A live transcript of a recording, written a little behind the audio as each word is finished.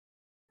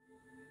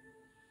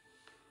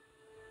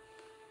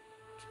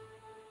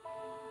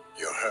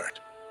hurt.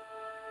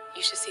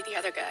 You should see the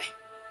other guy.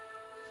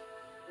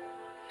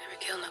 Never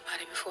killed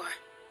nobody before.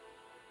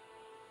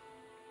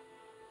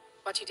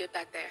 What you did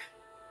back there.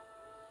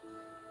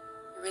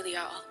 You really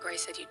are all Gray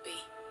said you'd be.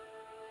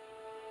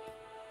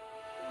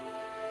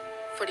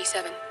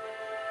 47.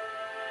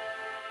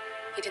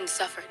 He didn't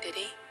suffer, did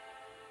he?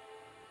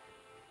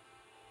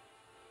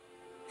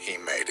 He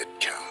made it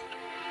count.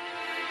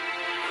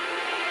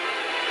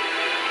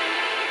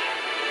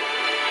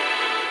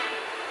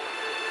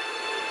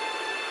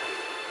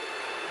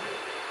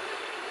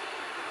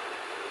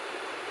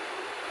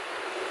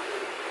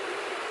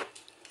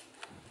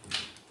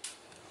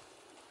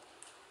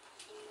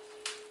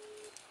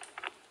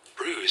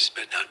 Bruised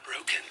but not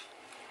broken.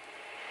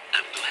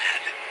 I'm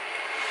glad.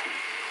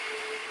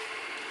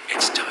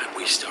 It's time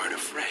we start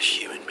afresh,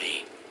 you and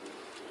me.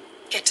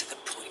 Get to the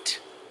point.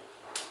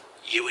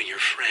 You and your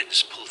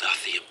friends pulled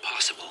off the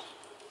impossible.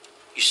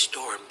 You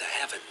stormed the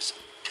heavens,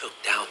 took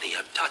down the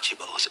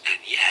untouchables, and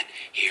yet,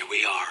 here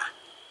we are.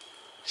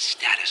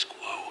 Status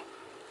quo.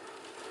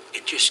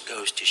 It just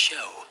goes to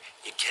show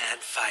you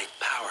can't fight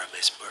power,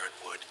 Miss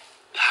Burnwood.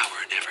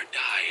 Power never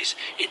dies,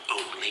 it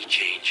only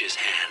changes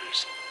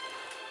hands.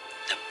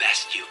 The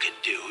best you can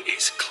do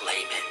is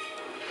claim it.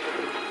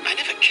 I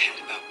never cared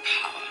about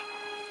power.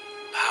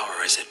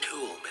 Power is a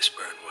tool, Miss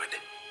Burnwood.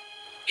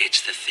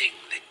 It's the thing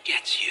that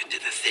gets you to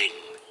the thing.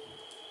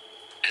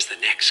 As the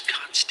next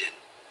constant,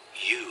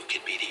 you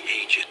can be the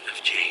agent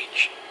of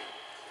change.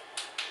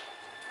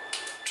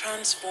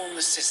 Transform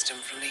the system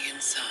from the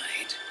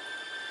inside,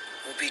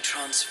 or be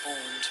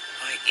transformed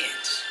by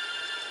it.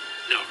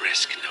 No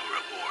risk, no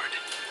reward.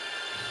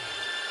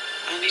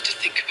 I'll need to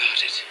think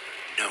about it.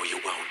 No, you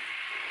won't.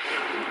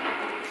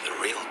 The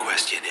real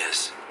question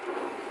is,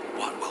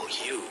 what will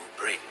you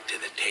bring to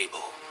the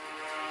table?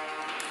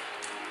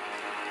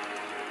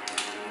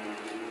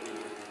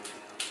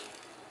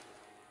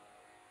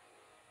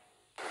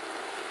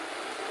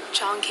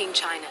 Chongqing,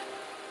 China.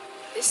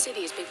 This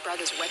city is Big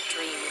Brother's wet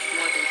dream with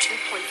more than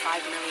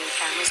 2.5 million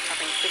cameras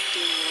covering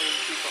 15 million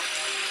people.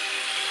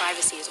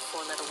 Privacy is a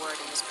four-letter word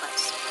in this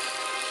place.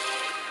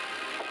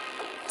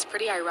 It's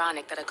pretty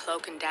ironic that a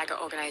cloak and dagger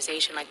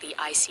organization like the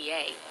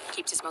ICA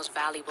keeps its most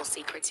valuable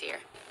secrets here,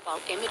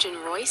 while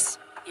Imogen Royce,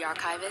 the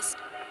archivist,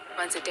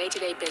 runs the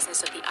day-to-day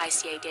business of the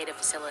ICA data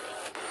facility.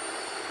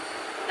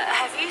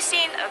 Have you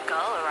seen a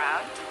girl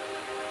around?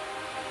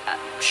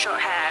 Short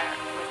hair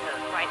with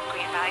a bright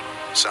green bag?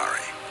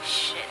 Sorry.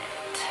 Shit.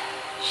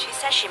 She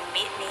said she'd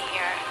meet me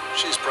here.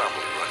 She's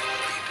probably running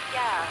late.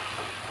 Yeah.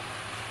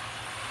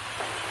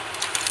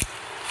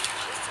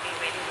 She used to be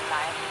really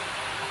reliable.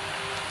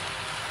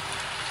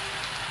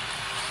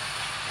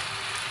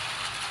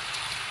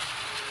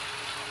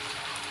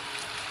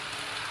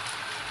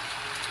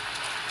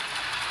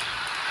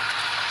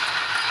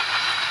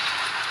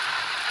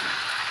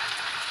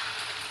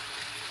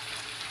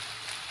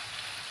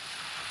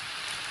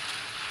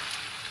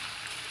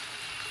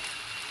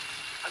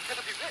 I'm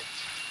gonna be rich.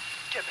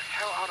 Get the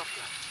hell out of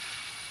here.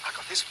 I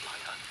got this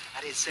flyer,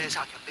 and it says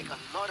I can make a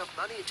lot of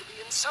money to be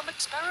in some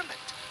experiment.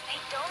 They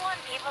don't want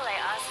people like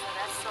us for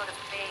that sort of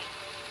thing.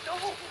 No,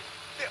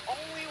 they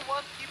only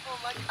want people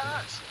like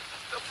us.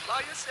 The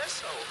flyer says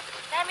so.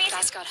 That means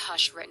That's got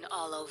Hush written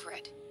all over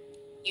it.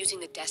 Using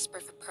the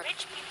desperate for purpose.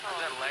 rich people.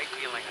 That leg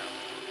feeling up.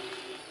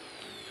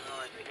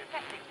 We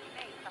detecting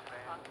space of the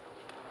hospital.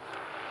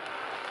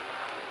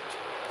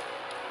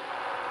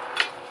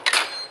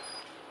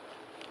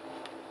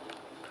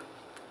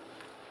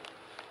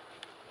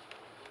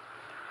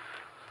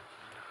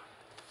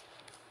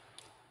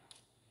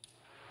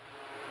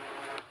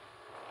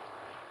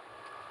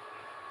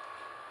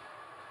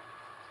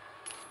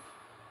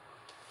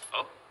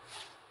 Oh?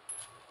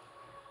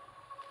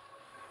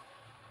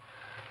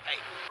 Hey,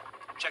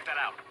 check that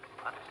out.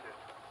 Understood.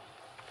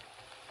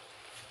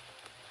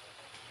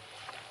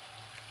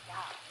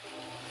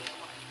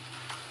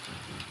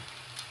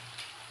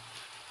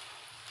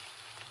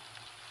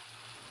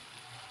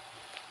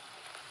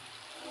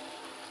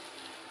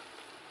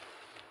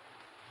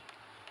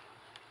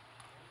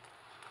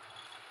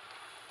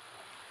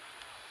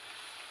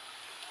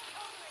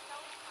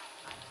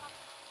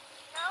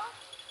 No,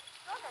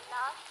 you're the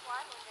last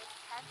one in this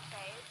test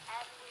phase,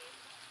 and we...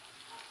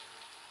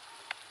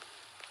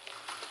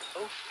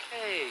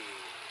 Okay.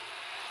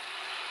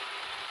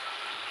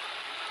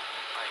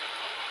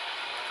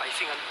 I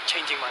think I'm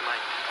changing my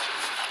mind.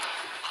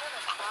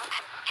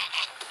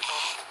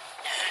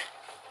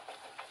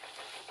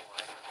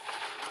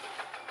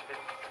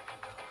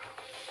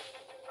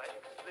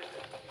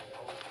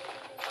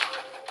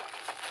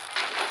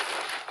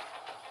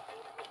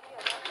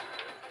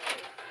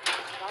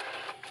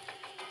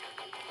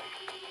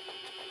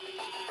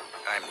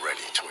 I'm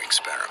ready to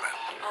experiment.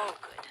 Oh,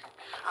 good.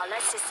 I'll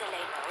let Cicely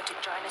know to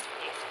join us for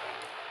the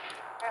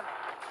experiment.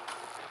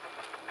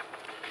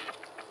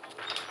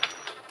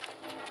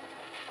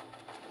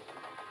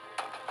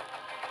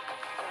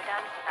 We're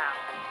done for now.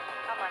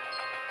 Come on.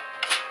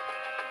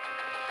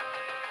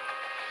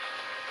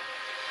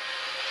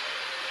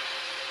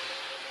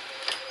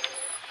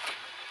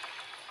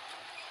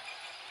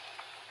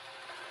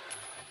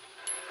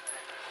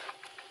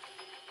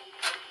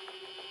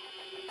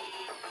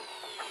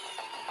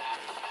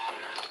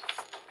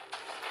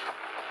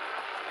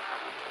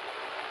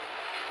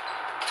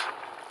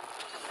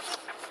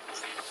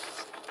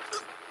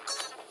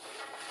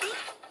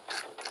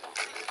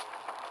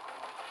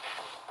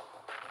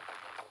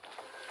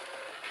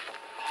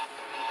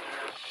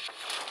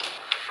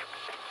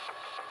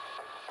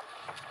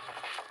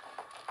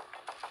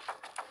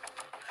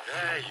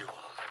 you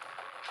are.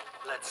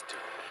 Let's do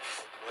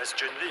this. Where's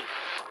Junli?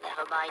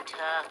 Never mind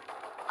her.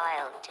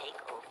 I'll take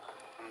over.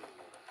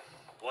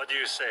 What do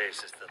you say,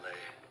 Sister Lei?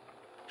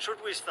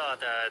 Should we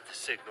start at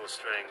signal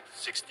strength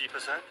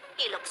 60%?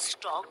 He looks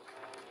strong.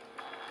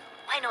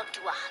 Why not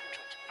do 100?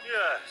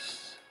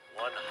 Yes,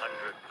 100%.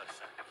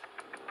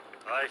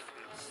 I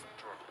feel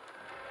strong.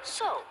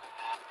 So,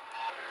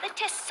 the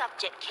test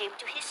subject came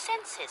to his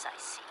senses, I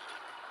see.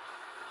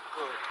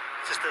 Good.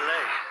 Sister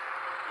Lei,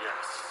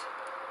 yes.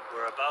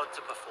 We're about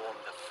to perform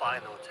the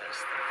final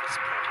test of this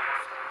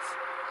project phase.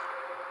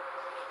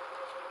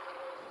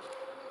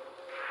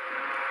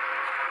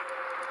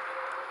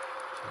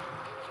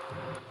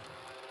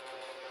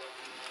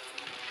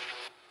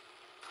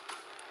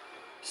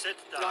 Sit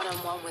down.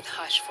 One-on-one with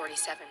Hush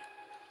 47.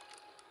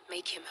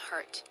 Make him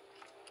hurt.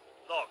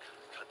 Log.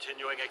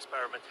 Continuing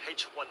experiment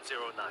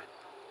H109.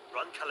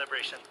 Run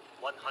calibration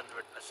 100%.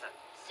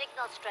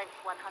 Signal strength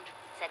 100%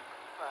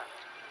 confirmed.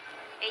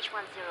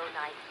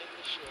 H109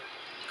 initiated.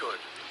 Good.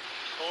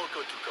 All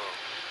good to go.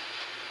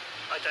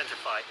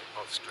 Identify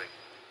impulse string.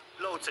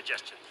 Load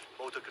suggestion.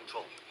 Motor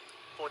control.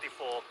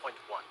 44.1.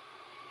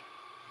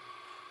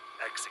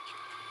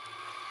 Execute.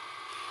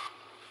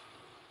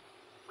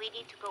 We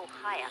need to go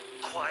higher.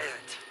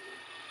 Quiet.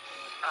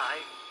 I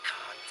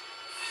can't.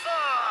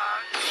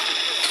 Fuck!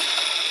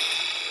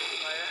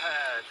 My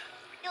head.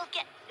 You'll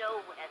get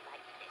nowhere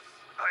like this.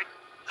 I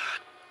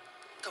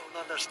don't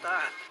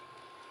understand.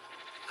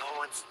 No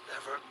one's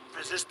ever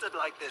resisted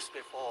like this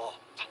before.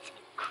 Let's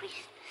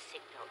increase the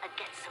signal and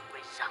get some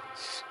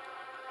results.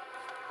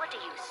 What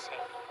do you say,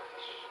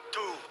 Hush?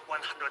 Do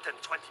 120%. 120.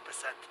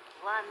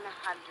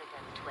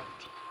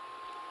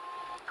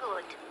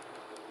 Good.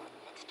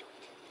 Let's do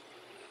it.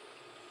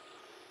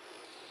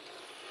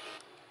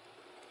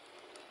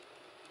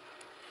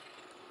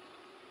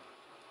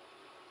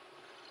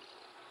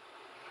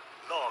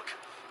 Log.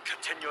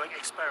 Continuing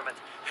experiment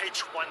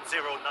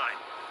H109.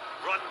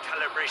 Run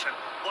calibration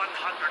 120%.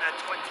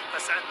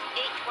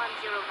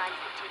 H109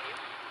 continue.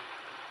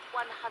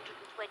 120%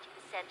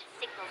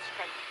 signal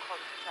strength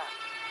confirmed.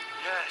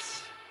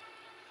 Yes.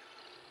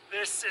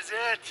 This is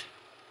it.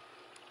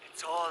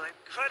 It's all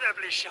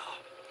incredibly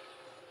sharp.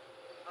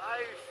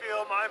 I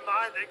feel my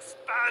mind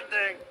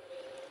expanding.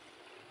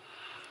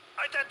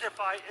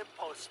 Identify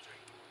impulse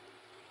string.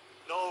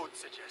 Load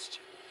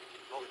suggestion.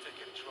 Motor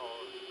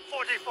control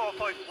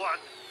 44.1.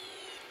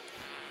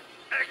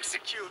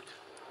 Execute.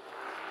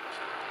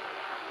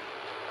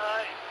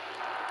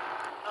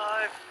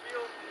 I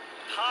feel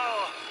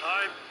power.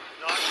 I'm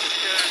not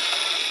scared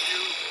of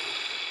you.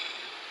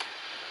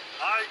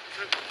 I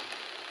could.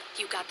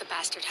 You got the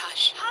bastard,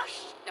 Hush.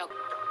 Hush! No.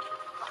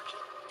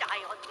 Fucking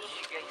die on me.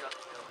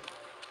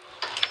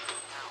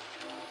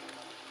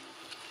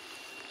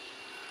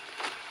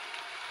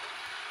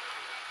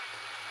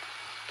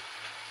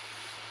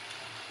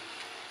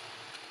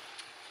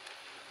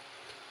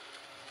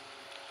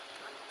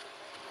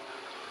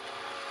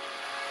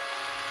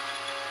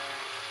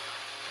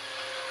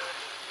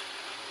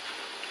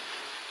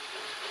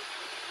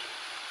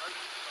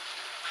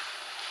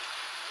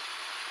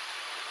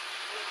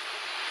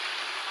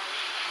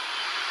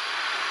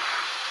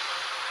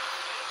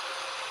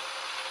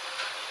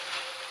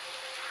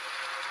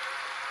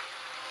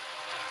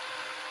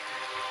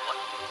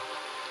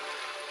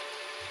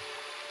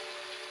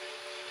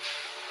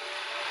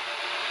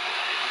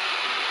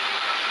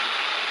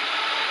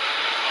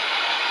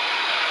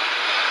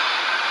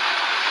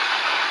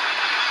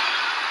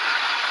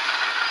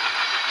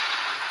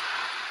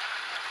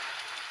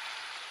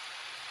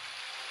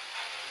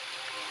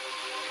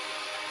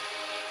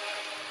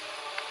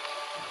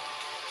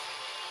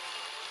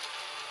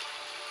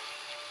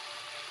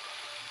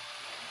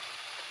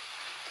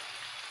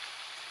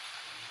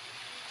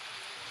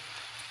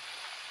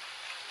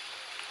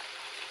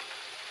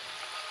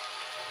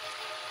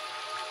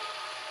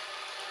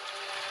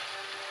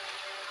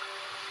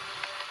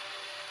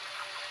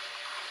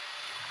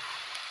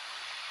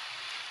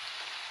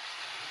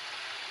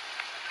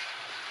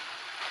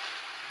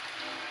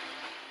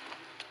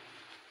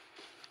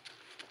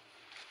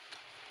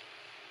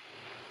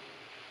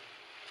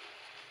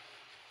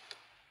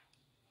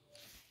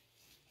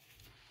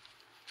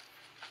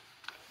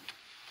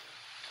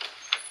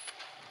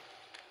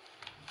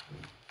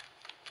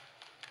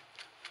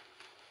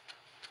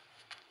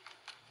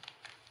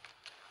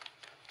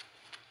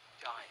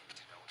 Dying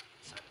to know what the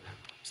inside of that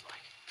room's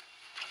like.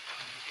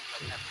 Anything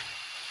like that.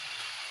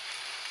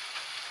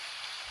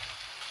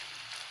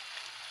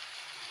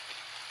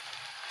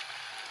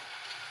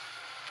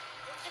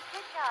 Mr.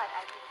 Pritchard,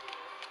 I presume.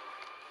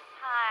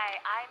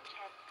 Hi, I'm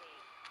Chesley.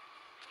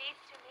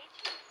 Pleased to meet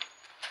you.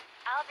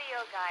 I'll be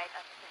your guide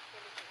up to the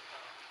facility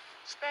floor.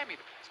 Spare me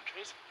the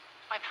pleasantries.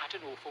 I've had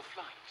an awful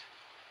flight.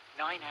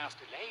 9 hours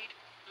delayed,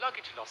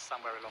 luggage lost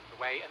somewhere along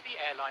the way, and the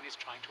airline is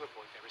trying to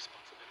avoid their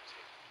responsibility.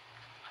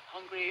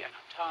 I'm hungry and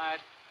I'm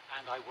tired,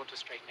 and I want to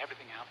straighten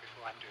everything out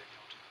before I'm doing the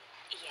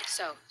ultimate. Yeah.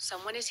 So,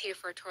 someone is here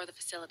for a tour of the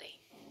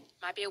facility.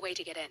 Might be a way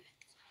to get in.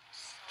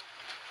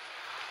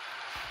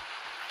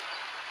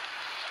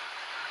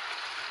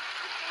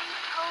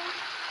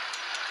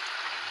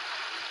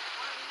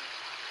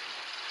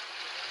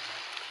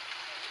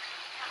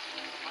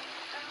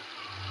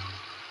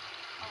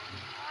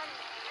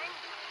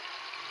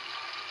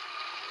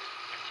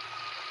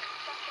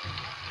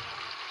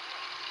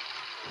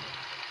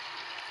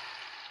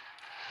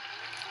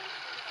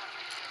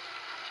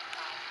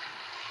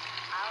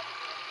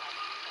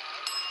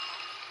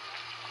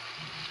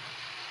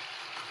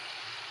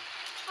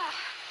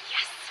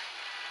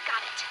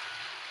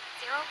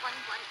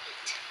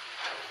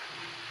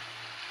 0118.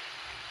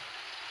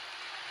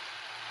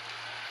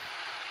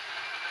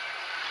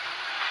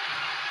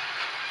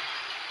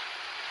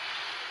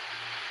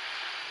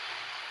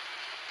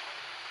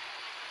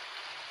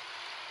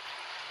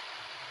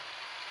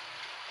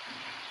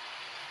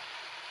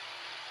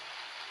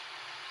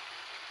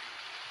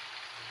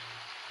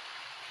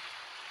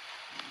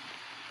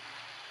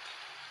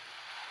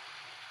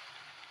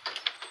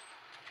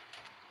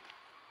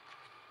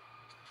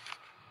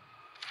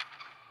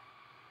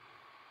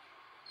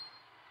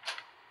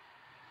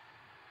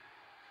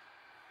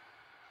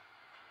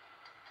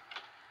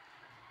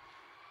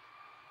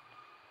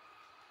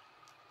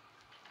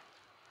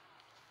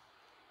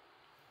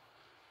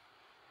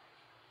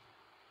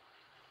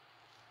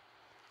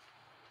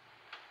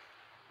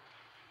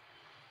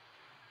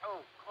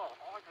 Oh, God,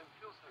 I don't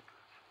feel so good.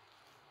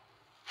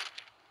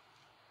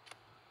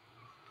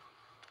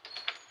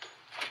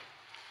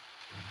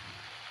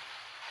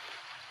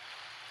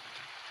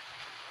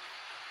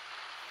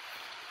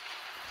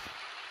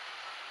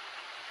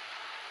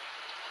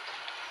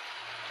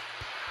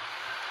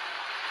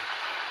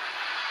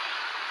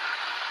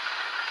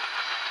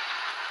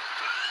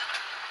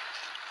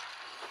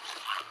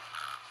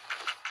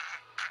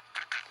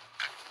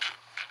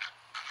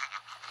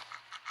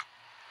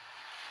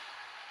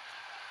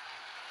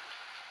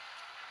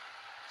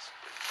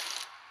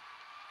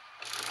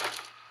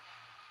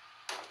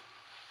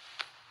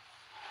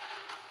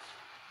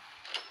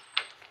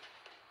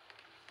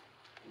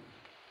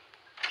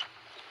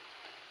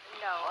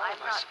 No, How I'm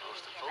am I not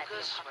supposed to meeting him at the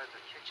focus apartment. when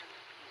the kitchen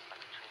is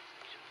like a train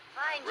station?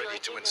 Find Ready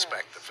your to inner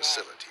inspect the Zen.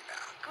 facility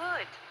now.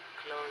 Good.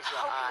 Close I your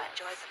hope you eyes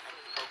enjoyed the and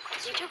food. focus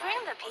Did your you bring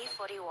mind the on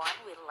P-41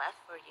 we left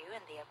for you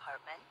in the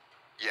apartment?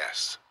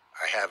 Yes,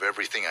 I have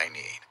everything I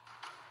need.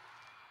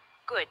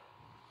 Good.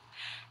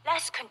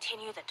 Let's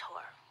continue the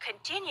tour.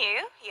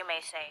 Continue, you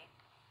may say.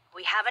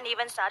 We haven't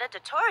even started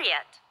the tour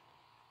yet.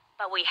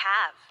 But we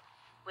have.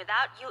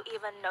 Without you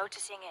even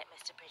noticing it,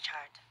 Mr.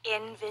 Pritchard.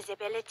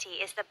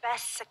 Invisibility is the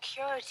best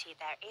security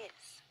there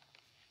is.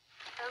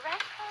 The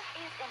restaurant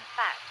is, in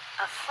fact,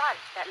 a front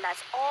that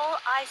lets all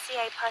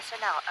ICA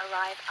personnel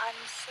arrive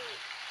unseen.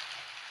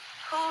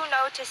 Who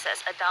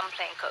notices a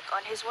dumpling cook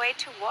on his way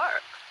to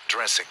work?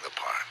 Dressing the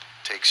part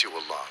takes you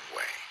a long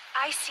way.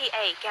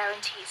 ICA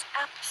guarantees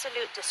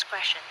absolute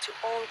discretion to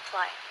all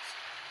clients.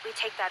 We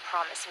take that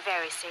promise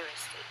very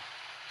seriously,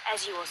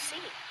 as you will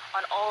see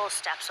on all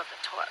steps of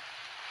the tour.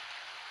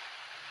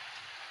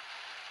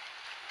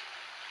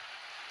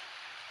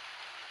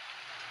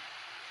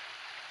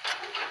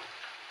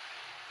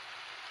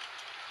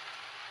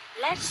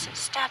 Let's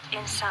step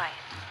inside.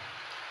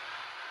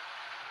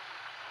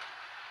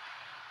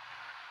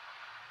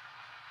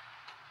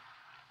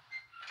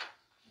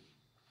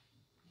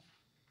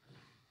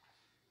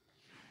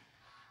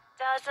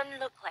 Doesn't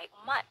look like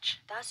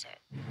much, does it?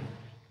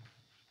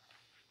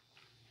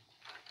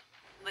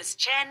 Miss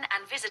Chen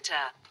and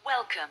visitor,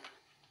 welcome.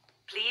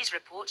 Please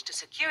report to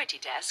security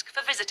desk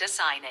for visitor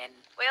sign-in.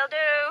 Will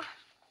do.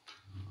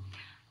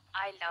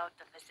 I love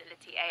the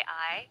facility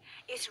AI.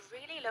 It's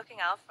really looking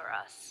out for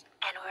us.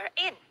 And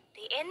we're in.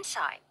 The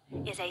inside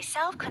is a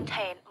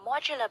self-contained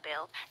modular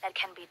build that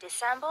can be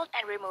disassembled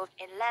and removed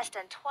in less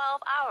than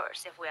 12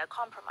 hours if we are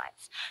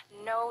compromised.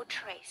 No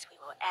trace we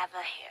will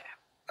ever hear.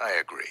 I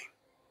agree.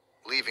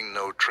 Leaving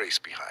no trace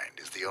behind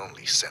is the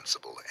only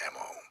sensible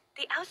MO.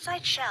 The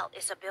outside shell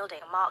is a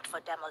building marked for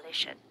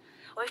demolition.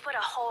 We've put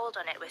a hold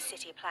on it with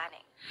city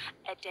planning.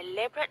 A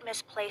deliberate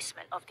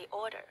misplacement of the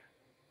order.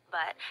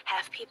 But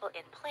have people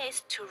in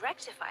place to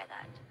rectify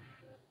that.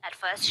 At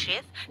first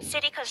shift,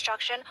 city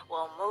construction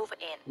will move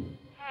in.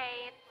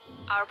 Hey, it's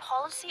me. Our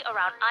policy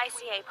around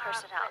ICA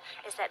personnel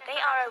is that they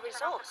are a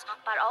resource,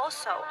 but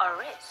also a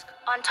risk.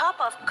 On top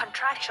of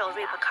contractual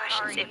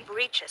repercussions if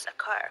breaches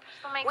occur,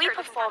 we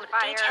perform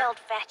detailed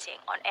vetting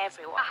on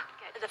everyone.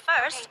 The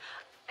first,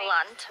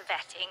 blunt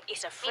vetting,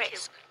 is a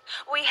frisk.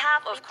 We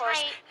have, of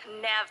course,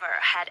 never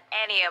had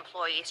any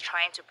employees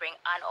trying to bring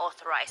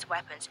unauthorized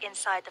weapons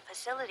inside the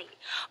facility,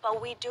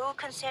 but we do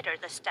consider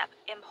the step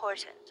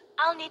important.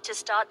 I'll need to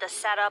start the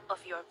setup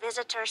of your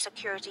visitor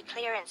security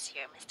clearance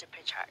here, Mr.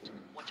 Pritchard.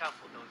 Watch out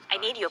for those I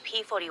need guys. your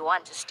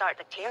P-41 to start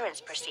the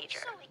clearance procedure.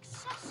 So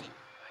excessive.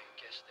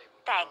 I guess they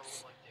would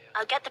Thanks. know what they're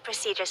I'll get the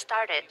procedure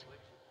started.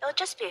 It'll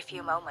just be a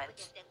few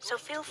moments, so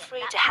feel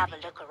free to have a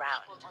look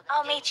around.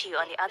 I'll meet you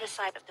on the other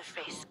side of the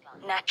frisk.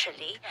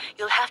 Naturally,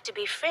 you'll have to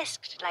be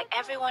frisked like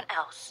everyone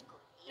else.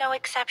 No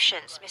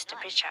exceptions, Mr.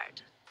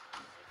 Pritchard.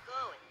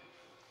 Good.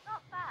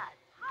 Not bad.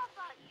 How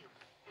about you?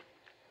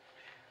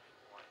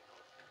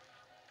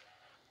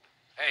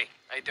 Hey,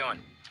 how you doing?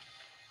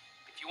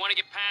 If you want to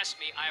get past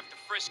me, I have to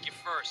frisk you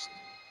first.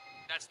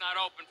 That's not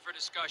open for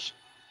discussion.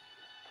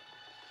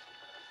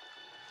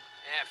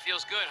 Yeah,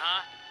 feels good,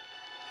 huh?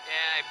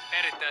 Yeah, I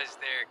bet it does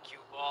there, cue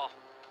ball.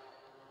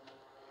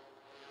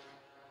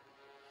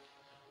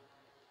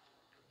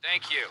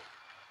 Thank you.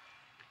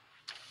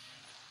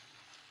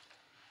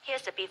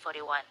 Here's the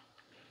P-41.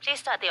 Please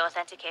start the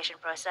authentication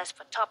process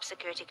for top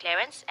security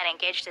clearance and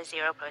engage the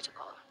Zero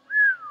protocol.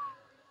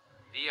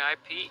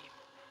 VIP.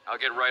 I'll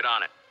get right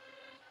on it.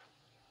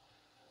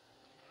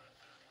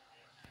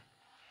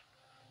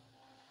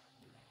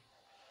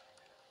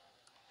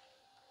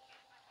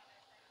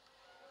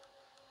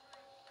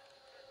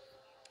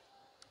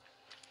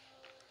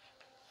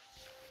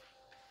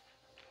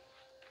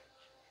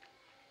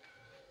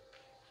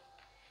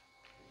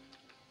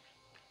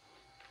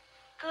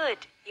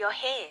 Good, you're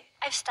here.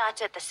 I've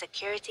started the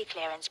security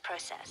clearance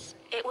process.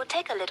 It will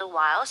take a little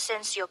while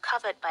since you're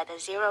covered by the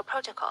Zero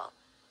Protocol.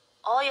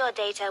 All your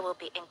data will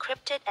be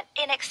encrypted and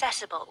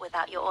inaccessible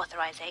without your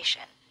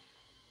authorization.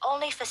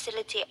 Only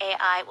facility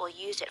AI will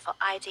use it for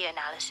ID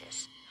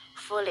analysis.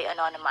 Fully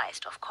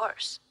anonymized, of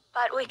course.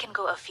 But we can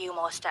go a few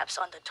more steps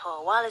on the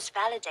tour while it's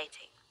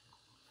validating.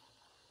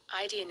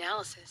 ID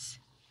analysis?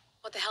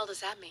 What the hell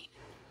does that mean?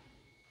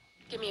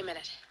 Give me a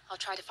minute. I'll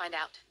try to find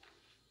out.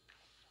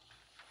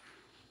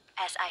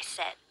 As I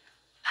said,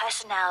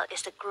 personnel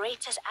is the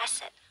greatest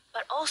asset,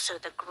 but also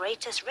the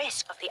greatest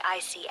risk of the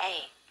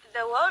ICA.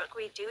 The work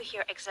we do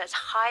here exerts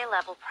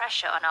high-level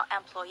pressure on our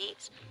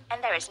employees,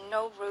 and there is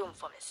no room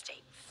for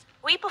mistakes.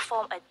 We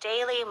perform a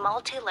daily,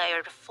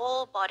 multi-layered,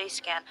 full-body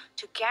scan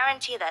to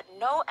guarantee that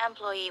no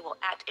employee will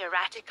act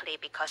erratically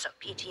because of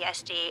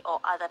PTSD or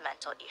other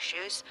mental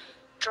issues,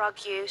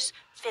 drug use,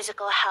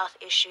 physical health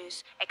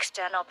issues,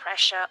 external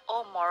pressure,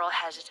 or moral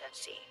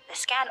hesitancy. The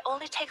scan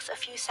only takes a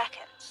few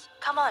seconds.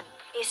 Come on,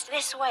 it's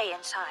this way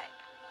inside.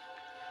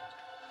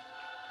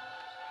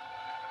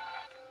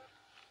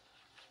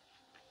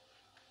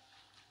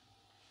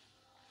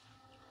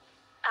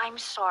 I'm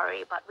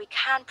sorry, but we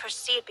can't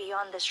proceed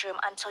beyond this room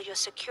until your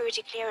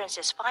security clearance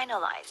is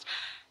finalized.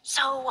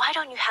 So why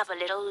don't you have a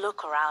little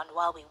look around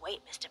while we wait,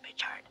 Mr.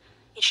 Pritchard?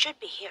 It should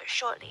be here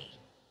shortly.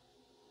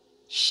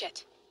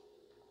 Shit.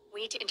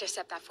 We need to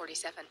intercept that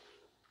 47,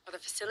 or the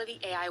facility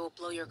AI will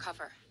blow your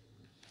cover.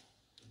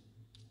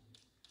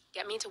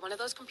 Get me into one of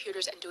those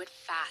computers and do it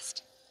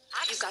fast.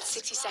 You've got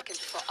 60 seconds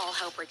before all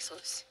hell breaks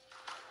loose.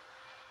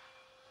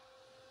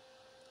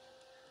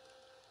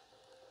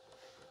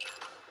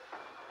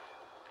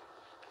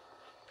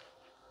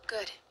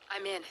 Good,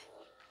 I'm in.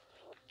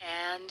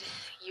 And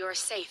you're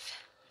safe.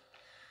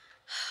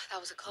 That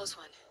was a close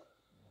one.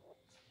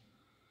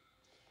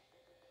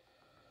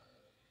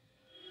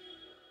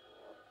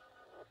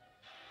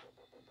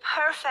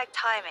 Perfect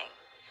timing.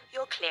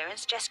 Your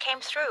clearance just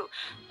came through.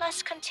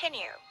 Let's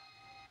continue.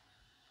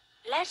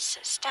 Let's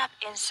step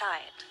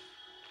inside.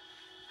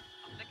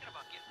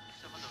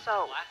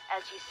 So,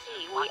 as you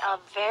see, we are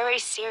very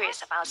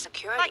serious about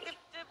security.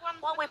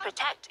 What we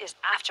protect is,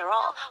 after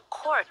all,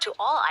 core to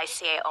all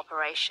ICA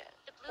operation.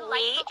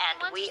 We,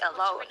 and we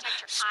alone,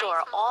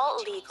 store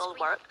all legal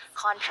work,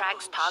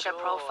 contracts, target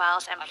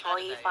profiles,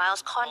 employee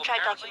files,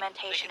 contract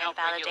documentation and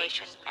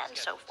validation, and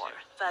so forth.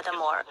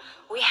 Furthermore,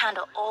 we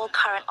handle all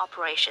current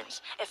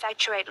operations,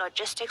 effectuate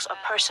logistics of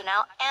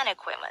personnel and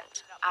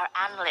equipment. Our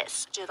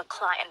analysts do the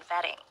client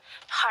vetting,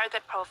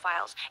 target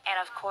profiles, and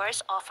of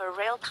course, offer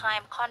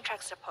real-time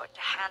contract support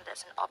to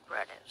handlers and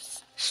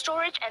operatives.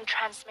 Storage and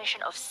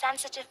transmission of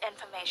sensitive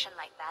information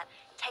like that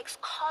takes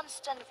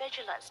constant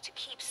vigilance to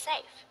keep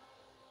safe.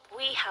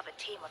 We have a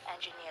team of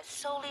engineers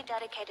solely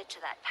dedicated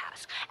to that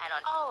task, and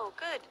on— Oh,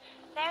 good.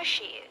 There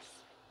she is.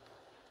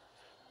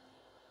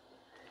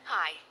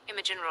 Hi,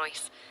 Imogen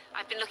Royce.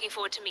 I've been looking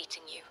forward to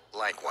meeting you.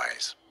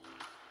 Likewise.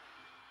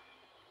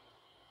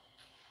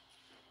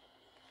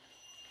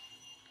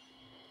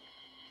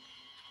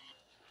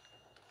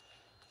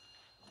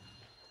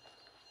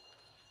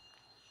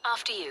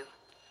 After you.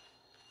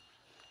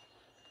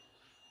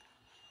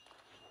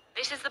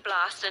 This is the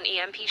blast and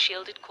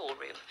EMP-shielded call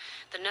room,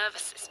 the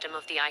nervous system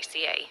of the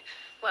ICA,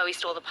 where we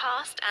store the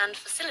past and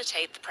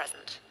facilitate the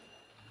present.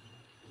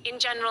 In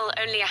general,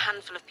 only a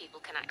handful of people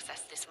can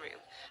access this room.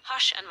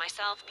 Hush and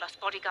myself, plus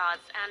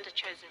bodyguards and a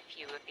chosen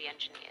few of the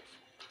engineers.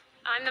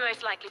 I'm the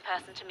most likely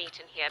person to meet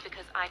in here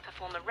because I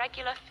perform a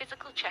regular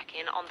physical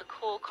check-in on the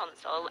core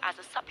console as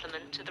a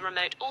supplement to the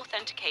remote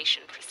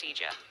authentication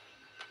procedure.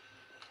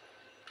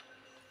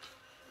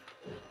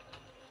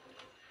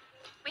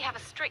 We have a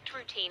strict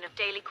routine of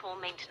daily core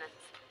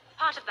maintenance.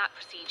 Part of that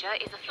procedure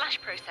is a flash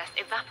process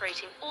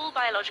evaporating all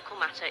biological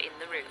matter in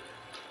the room.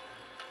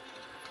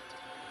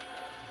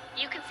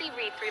 You can see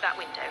Reed through that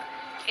window.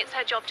 It's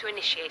her job to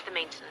initiate the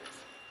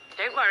maintenance.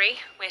 Don't worry,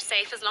 we're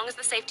safe as long as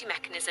the safety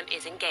mechanism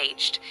is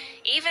engaged.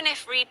 Even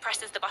if Reed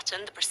presses the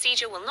button, the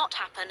procedure will not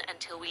happen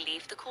until we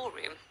leave the core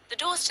room. The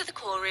doors to the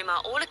core room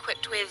are all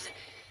equipped with...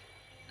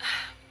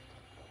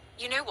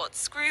 You know what?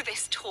 Screw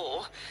this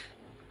tour.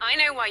 I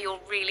know why you're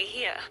really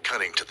here.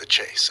 Cutting to the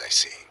chase, I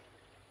see.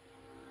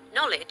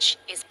 Knowledge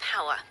is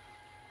power.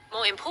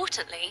 More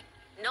importantly,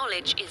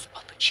 knowledge is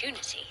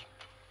opportunity.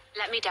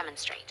 Let me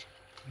demonstrate.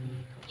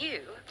 You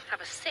have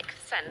a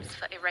sixth sense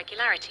for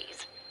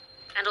irregularities.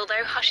 And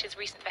although Hush's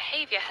recent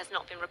behavior has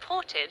not been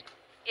reported,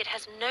 it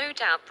has no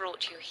doubt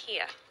brought you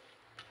here.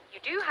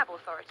 You do have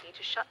authority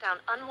to shut down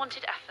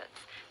unwanted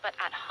efforts, but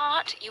at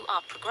heart you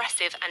are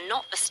progressive and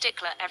not the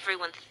stickler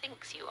everyone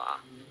thinks you are.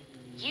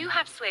 You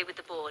have sway with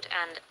the board,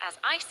 and as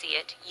I see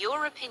it,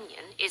 your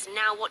opinion is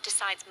now what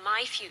decides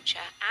my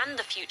future and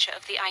the future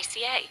of the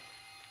ICA.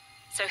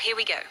 So here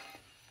we go.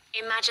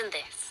 Imagine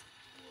this.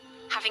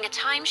 Having a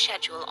time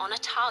schedule on a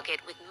target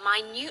with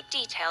minute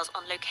details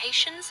on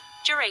locations,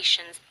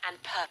 durations,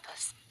 and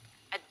purpose.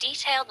 A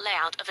detailed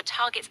layout of a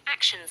target's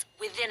actions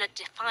within a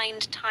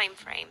defined time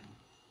frame.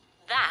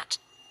 That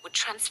would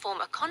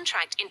transform a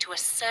contract into a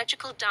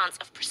surgical dance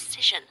of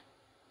precision.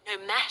 No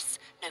mess,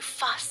 no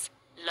fuss,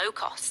 low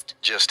cost.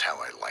 Just how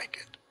I like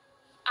it.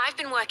 I've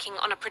been working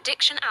on a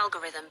prediction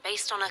algorithm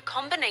based on a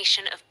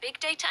combination of big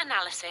data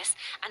analysis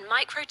and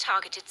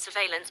micro-targeted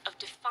surveillance of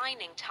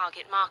defining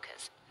target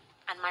markers.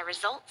 And my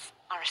results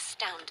are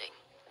astounding.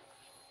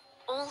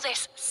 All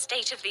this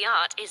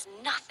state-of-the-art is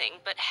nothing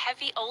but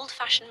heavy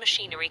old-fashioned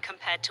machinery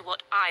compared to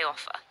what I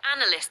offer.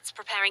 Analysts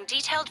preparing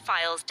detailed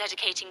files,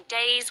 dedicating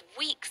days,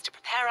 weeks to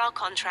prepare our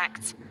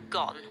contracts,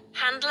 gone.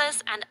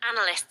 Handlers and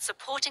analysts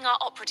supporting our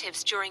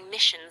operatives during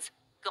missions,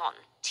 gone.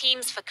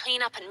 Teams for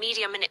cleanup and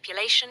media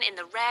manipulation in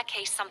the rare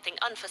case something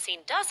unforeseen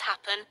does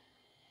happen,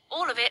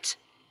 all of it,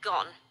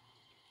 gone.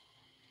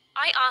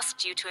 I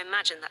asked you to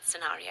imagine that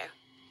scenario.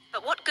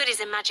 But what good is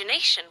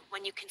imagination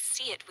when you can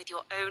see it with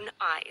your own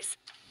eyes?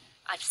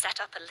 I've set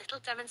up a little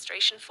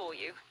demonstration for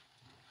you.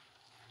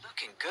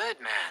 Looking good,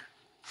 man.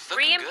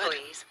 Three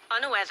employees,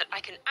 unaware that I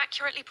can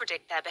accurately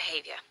predict their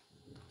behavior.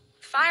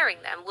 Firing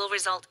them will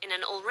result in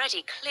an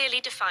already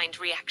clearly defined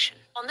reaction.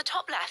 On the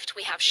top left,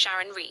 we have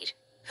Sharon Reed,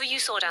 who you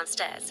saw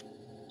downstairs.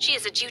 She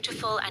is a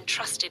dutiful and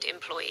trusted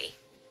employee.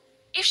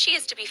 If she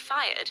is to be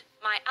fired,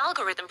 my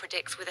algorithm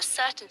predicts with a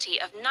certainty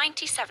of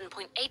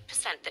 97.8%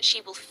 that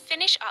she will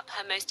finish up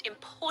her most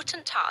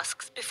important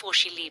tasks before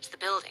she leaves the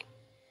building.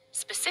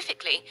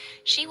 Specifically,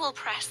 she will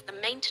press the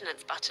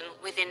maintenance button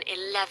within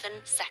 11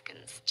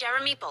 seconds.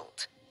 Jeremy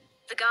Bolt.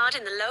 The guard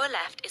in the lower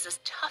left is as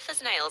tough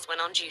as nails when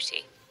on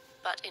duty.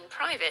 But in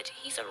private,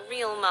 he's a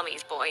real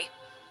mummy's boy.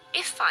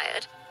 If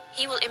fired,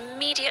 he will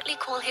immediately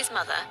call his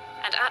mother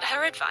and, at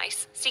her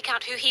advice, seek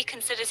out who he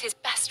considers his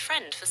best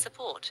friend for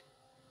support.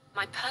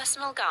 My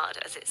personal guard,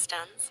 as it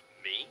stands.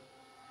 Me?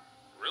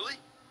 Really?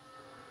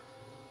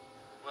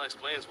 Well, that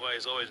explains why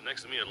he's always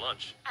next to me at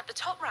lunch. At the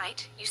top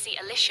right, you see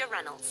Alicia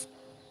Reynolds.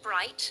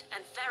 Bright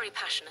and very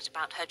passionate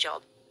about her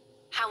job.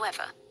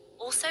 However,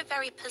 also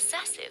very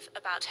possessive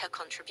about her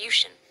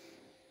contribution.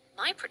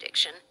 My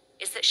prediction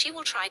is that she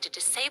will try to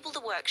disable the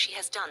work she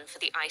has done for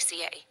the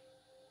ICA.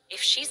 If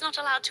she's not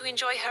allowed to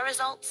enjoy her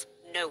results,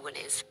 no one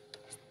is.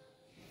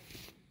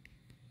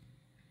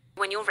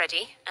 When you're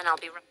ready, and I'll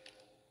be right.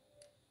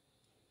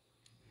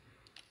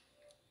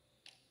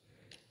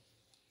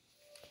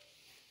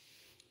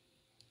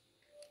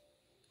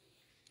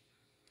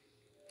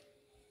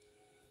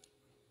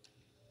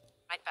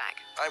 Back.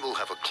 I will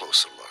have a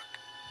closer look.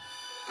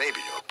 Maybe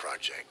your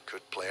project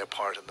could play a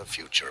part in the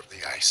future of the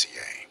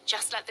ICA.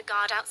 Just let the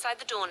guard outside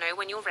the door know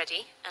when you're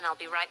ready, and I'll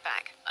be right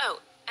back. Oh,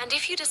 and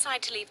if you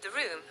decide to leave the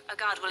room, a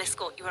guard will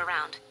escort you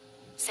around.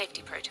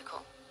 Safety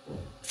protocol.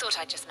 Thought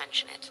I'd just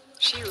mention it.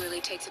 She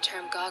really takes the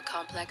term God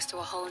complex to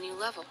a whole new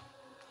level.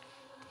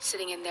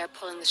 Sitting in there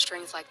pulling the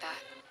strings like that.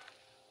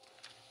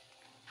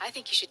 I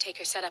think you should take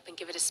her setup and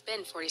give it a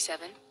spin,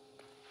 47.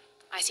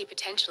 I see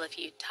potential if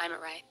you time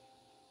it right.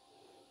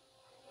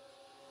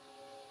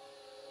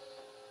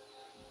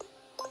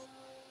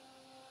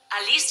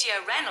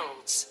 Alicia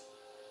Reynolds.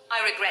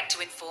 I regret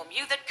to inform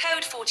you that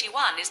Code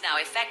 41 is now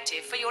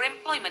effective for your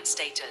employment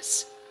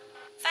status.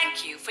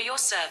 Thank you for your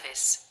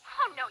service.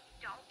 Oh, no, you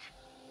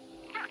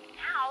don't. Not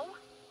now.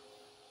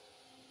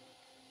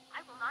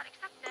 I will not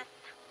accept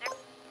this.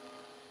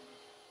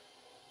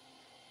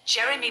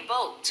 Jeremy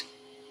Bolt.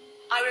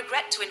 I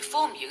regret to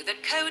inform you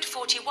that Code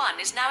 41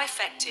 is now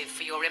effective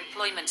for your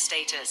employment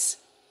status.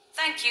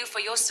 Thank you for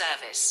your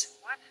service.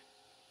 What?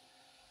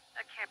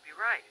 That can't be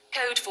right.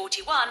 Code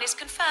 41 is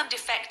confirmed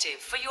effective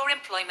for your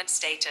employment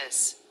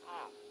status.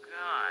 Oh,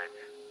 God.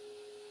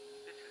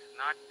 This is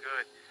not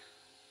good.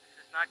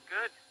 This is not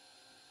good.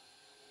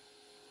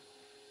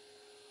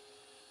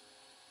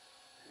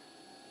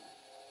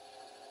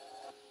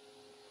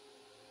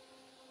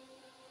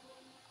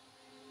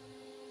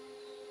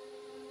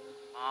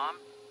 Mom,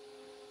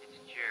 it's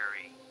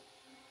Jerry.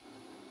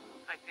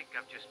 I think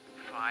I've just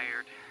been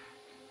fired.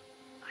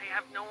 I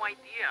have no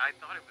idea. I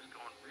thought it was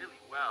going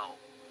really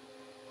well.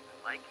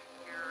 I like it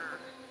here.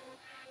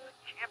 I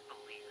can't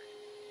believe it.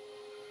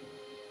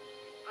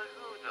 But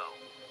who, though?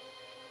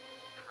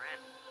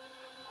 Friend.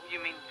 Oh, you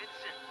mean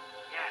Vincent?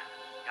 Yeah,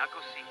 I'll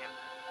go see him.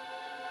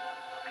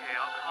 Okay,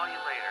 I'll call you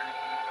later.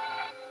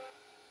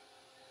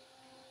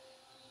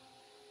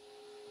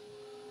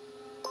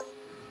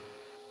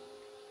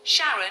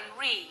 Sharon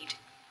Reed.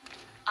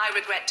 I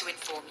regret to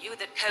inform you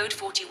that Code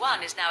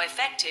 41 is now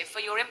effective for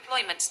your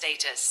employment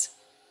status.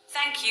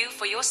 Thank you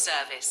for your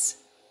service.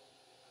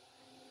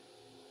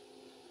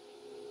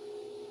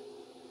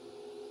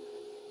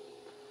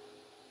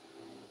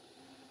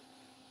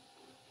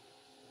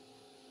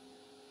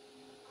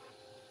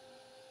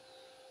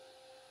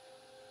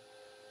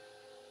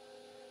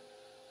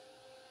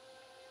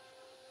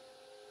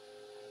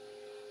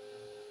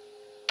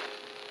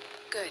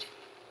 Good.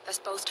 That's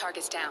both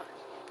targets down.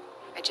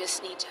 I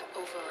just need to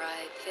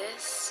override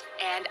this,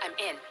 and I'm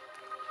in.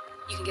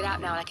 You can get out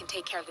now and I can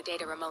take care of the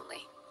data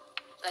remotely.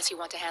 Unless you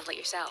want to handle it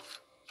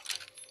yourself.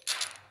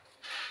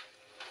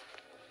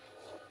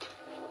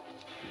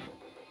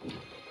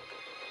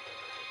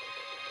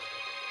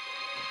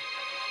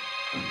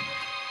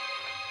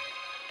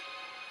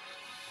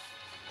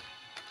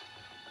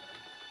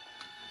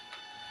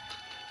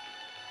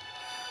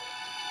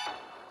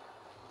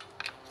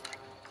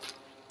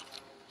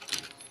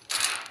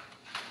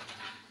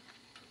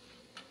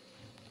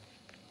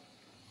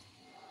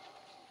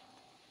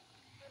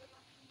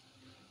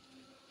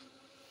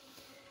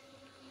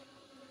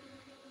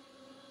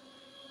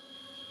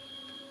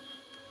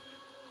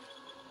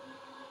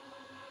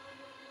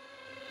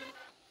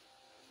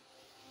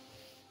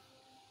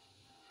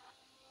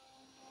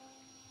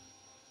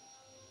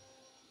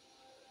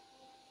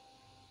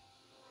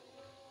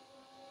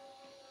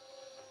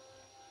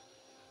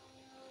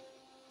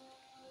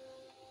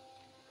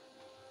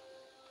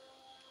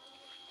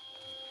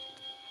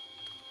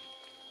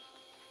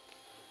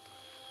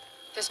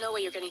 There's no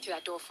way you're getting through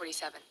that door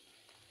 47.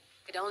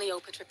 It only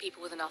opens for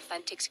people with an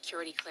authentic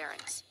security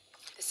clearance.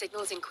 The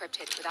signal is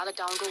encrypted. Without a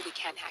dongle, we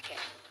can't hack it.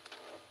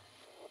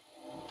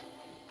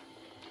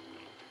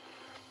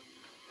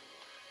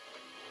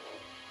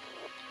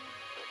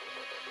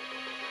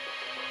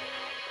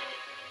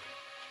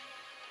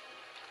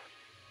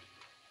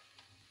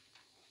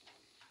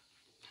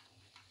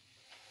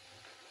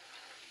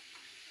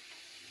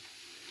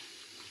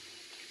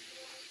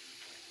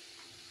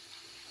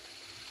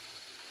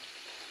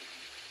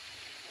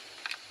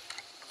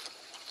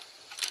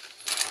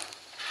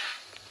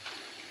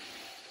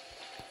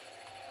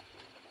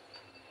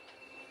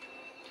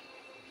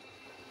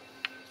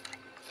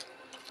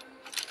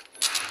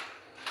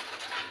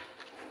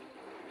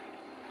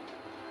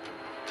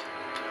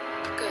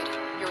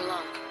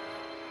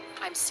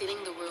 I'm sealing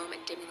the room and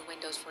dimming the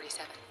windows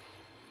 47.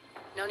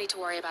 No need to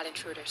worry about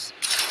intruders.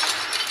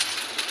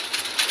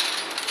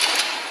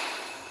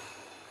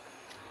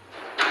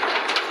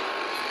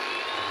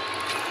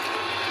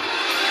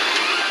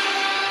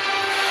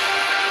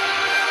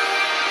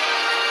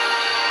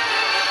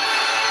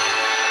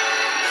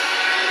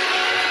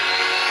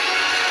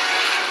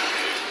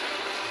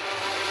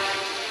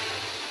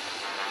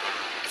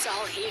 It's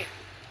all here.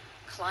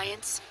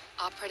 Clients,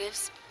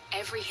 operatives,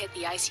 every hit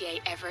the ICA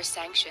ever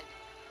sanctioned.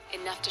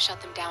 Enough to shut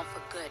them down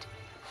for good.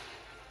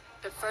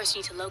 But first,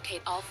 you need to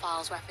locate all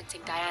files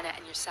referencing Diana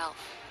and yourself.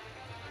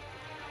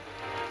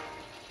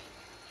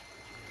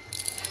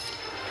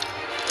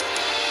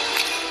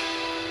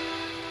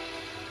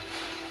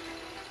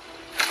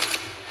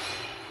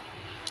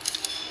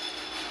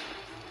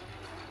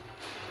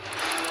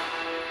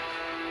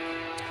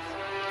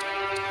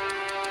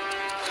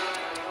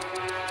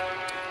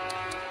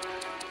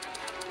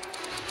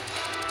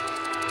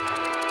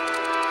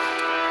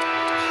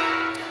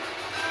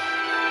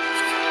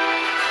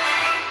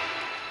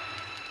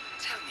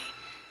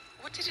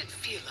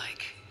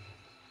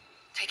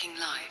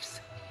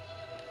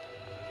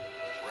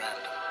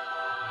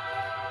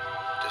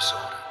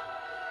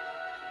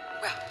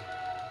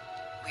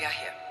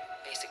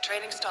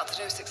 Training starts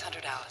at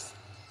 0600 hours.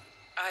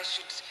 I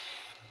should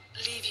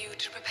leave you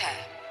to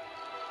prepare.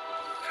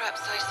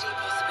 Perhaps I see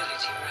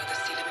possibility where others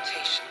see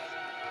limitation.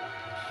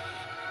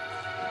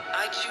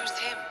 I choose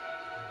him.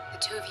 The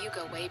two of you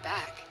go way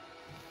back.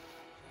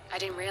 I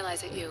didn't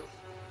realize that you...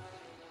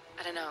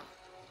 I don't know.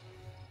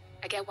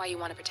 I get why you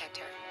want to protect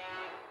her.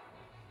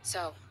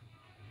 So,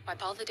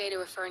 wipe all the data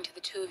referring to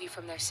the two of you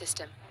from their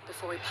system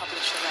before we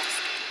publish the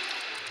rest.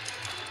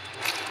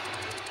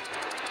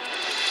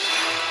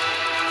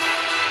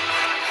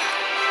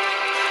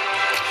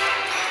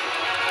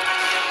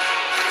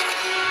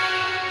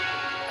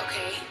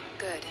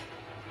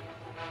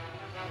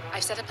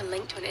 I've set up a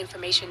link to an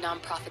information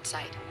non-profit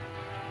site.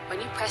 When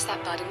you press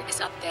that button,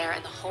 it's up there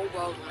and the whole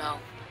world will know.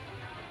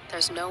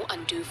 There's no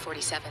undo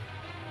 47.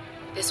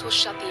 This will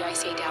shut the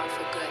ICA down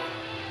for good.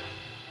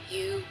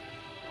 You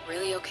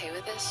really okay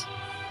with this?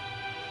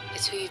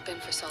 It's who you've been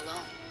for so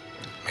long.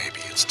 Maybe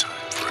it's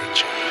time for a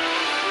change.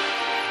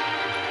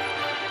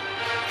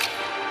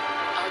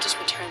 I'll just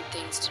return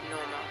things to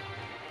normal.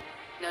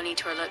 No need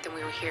to alert them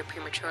we were here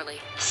prematurely.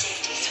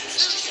 Safety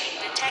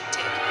switch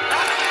detected.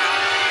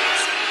 Lockdown.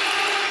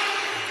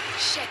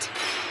 Shit!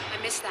 I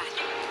missed that.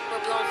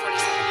 We're blown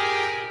 47.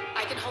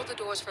 I can hold the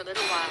doors for a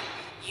little while.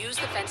 Use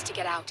the vents to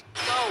get out.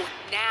 Go,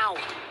 now!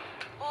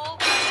 All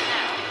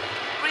personnel.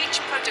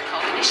 Breach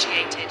protocol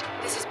initiated.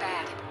 This is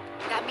bad.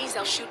 That means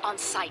they'll shoot on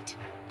sight.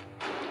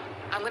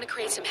 I'm gonna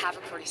create some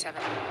havoc,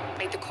 47.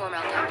 Make the core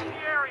melt out.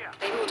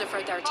 Maybe we'll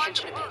divert their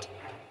attention a bit.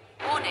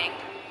 Warning.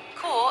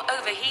 Core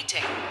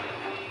overheating.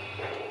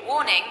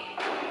 Warning.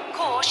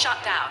 Core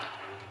shut down.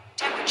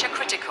 Temperature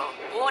critical.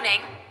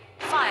 Warning.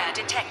 Fire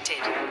detected.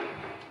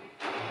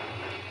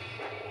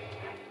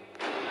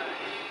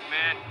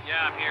 Man,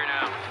 yeah, I'm here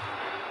now.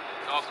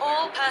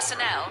 All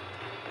personnel.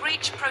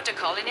 Breach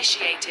protocol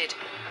initiated.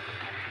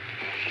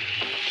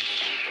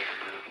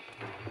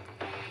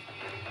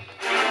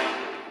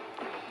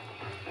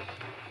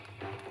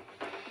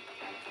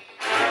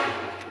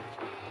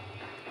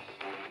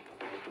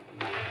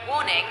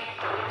 Warning,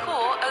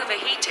 core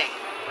overheating.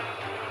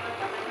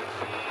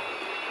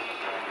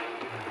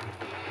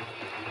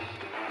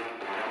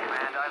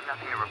 Command, I have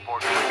nothing to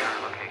report from my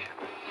current location.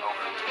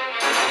 Over.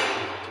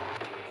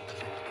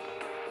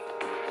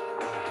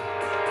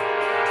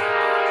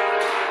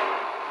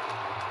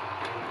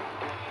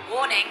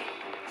 Warning,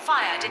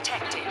 fire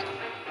detected.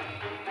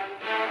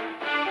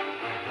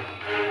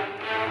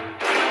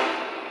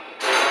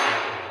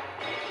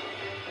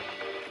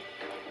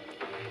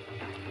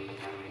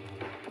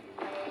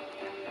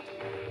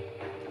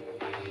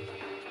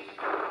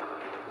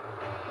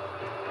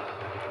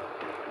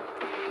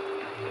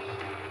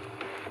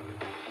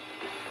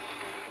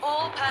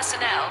 All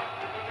personnel,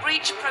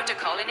 breach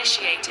protocol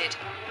initiated.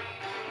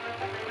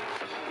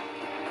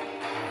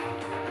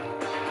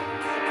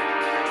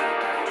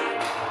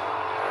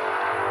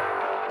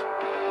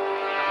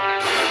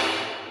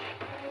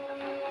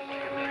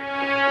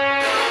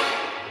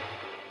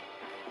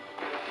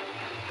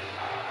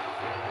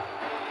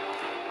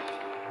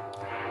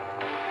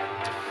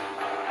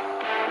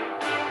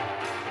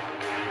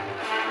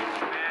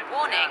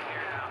 Warning,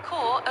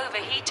 core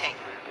overheating.